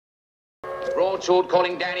Broadsword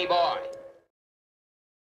calling Danny Boy.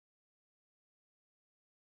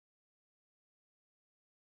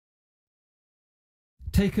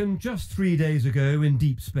 Taken just 3 days ago in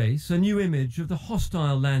deep space, a new image of the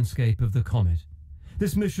hostile landscape of the comet.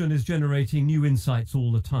 This mission is generating new insights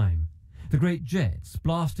all the time. The great jets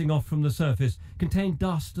blasting off from the surface contain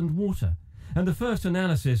dust and water, and the first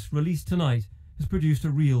analysis released tonight has produced a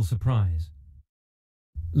real surprise.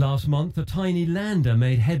 Last month, a tiny lander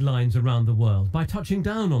made headlines around the world by touching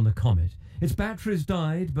down on the comet. Its batteries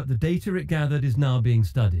died, but the data it gathered is now being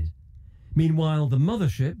studied. Meanwhile, the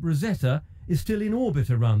mothership, Rosetta, is still in orbit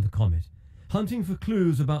around the comet, hunting for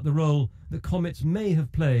clues about the role that comets may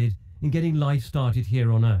have played in getting life started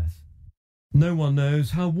here on Earth. No one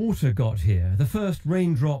knows how water got here, the first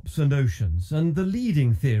raindrops and oceans, and the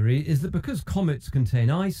leading theory is that because comets contain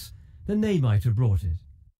ice, then they might have brought it.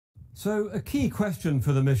 So a key question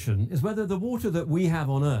for the mission is whether the water that we have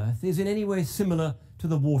on Earth is in any way similar to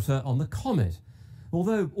the water on the comet.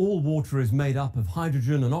 Although all water is made up of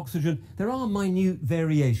hydrogen and oxygen, there are minute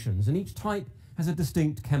variations, and each type has a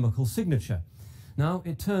distinct chemical signature. Now,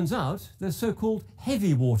 it turns out there's so-called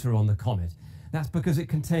heavy water on the comet. That's because it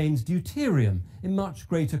contains deuterium in much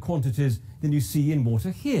greater quantities than you see in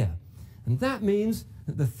water here. And that means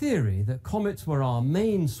that the theory that comets were our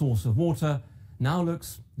main source of water now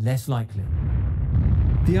looks less likely.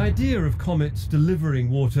 The idea of comets delivering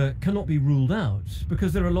water cannot be ruled out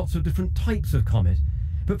because there are lots of different types of comet.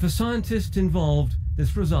 But for scientists involved,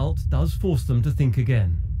 this result does force them to think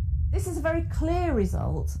again. This is a very clear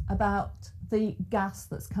result about the gas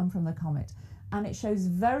that's come from the comet, and it shows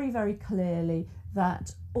very, very clearly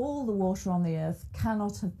that all the water on the Earth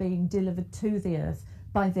cannot have been delivered to the Earth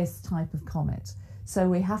by this type of comet. So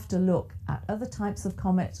we have to look at other types of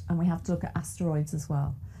comet, and we have to look at asteroids as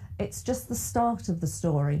well. It's just the start of the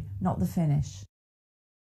story, not the finish.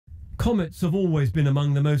 Comets have always been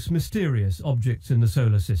among the most mysterious objects in the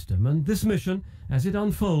solar system, and this mission, as it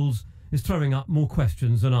unfolds, is throwing up more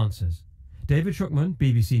questions than answers. David Shukman,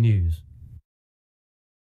 BBC News.